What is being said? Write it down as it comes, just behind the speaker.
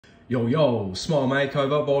Yo, Smile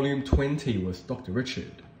Makeover Volume 20 with Dr.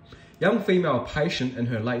 Richard. Young female patient in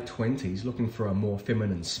her late 20s looking for a more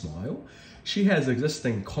feminine smile. She has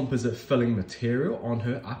existing composite filling material on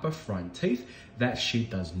her upper front teeth that she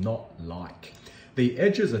does not like. The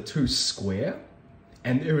edges are too square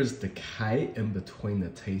and there is decay in between the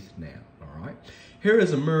teeth now, alright? Here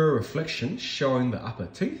is a mirror reflection showing the upper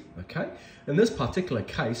teeth, okay? In this particular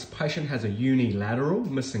case, patient has a unilateral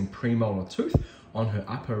missing premolar tooth on her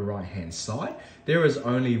upper right hand side. There is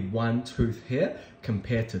only one tooth here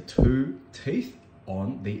compared to two teeth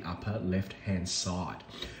on the upper left hand side.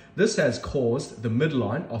 This has caused the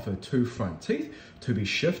midline of her two front teeth to be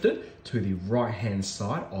shifted to the right hand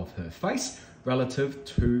side of her face relative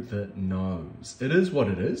to the nose. It is what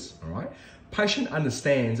it is, all right? Patient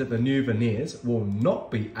understands that the new veneers will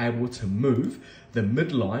not be able to move the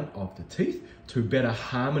midline of the teeth to better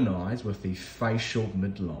harmonize with the facial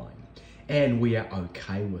midline. And we are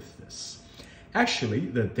okay with this. Actually,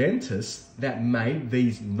 the dentist that made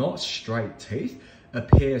these not straight teeth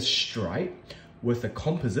appear straight with a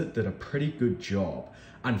composite did a pretty good job.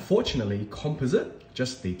 Unfortunately, composite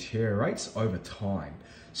just deteriorates over time.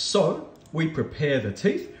 So we prepare the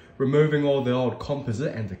teeth, removing all the old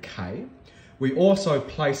composite and decay. We also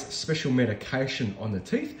place special medication on the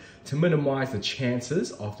teeth to minimize the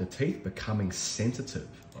chances of the teeth becoming sensitive,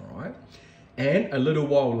 all right? And a little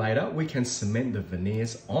while later, we can cement the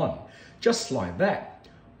veneers on, just like that.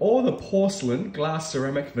 All the porcelain glass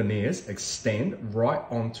ceramic veneers extend right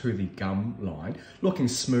onto the gum line, looking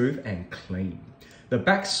smooth and clean. The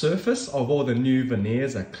back surface of all the new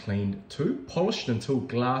veneers are cleaned too, polished until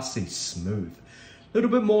glassy smooth. A little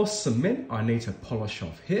bit more cement I need to polish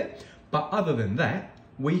off here, but other than that,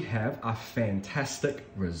 we have a fantastic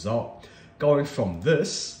result. Going from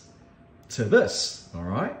this to this, all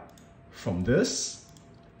right? From this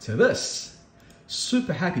to this.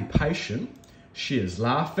 Super happy patient. She is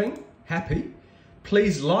laughing, happy.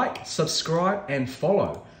 Please like, subscribe, and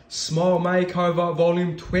follow. Smile Makeover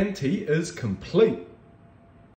Volume 20 is complete.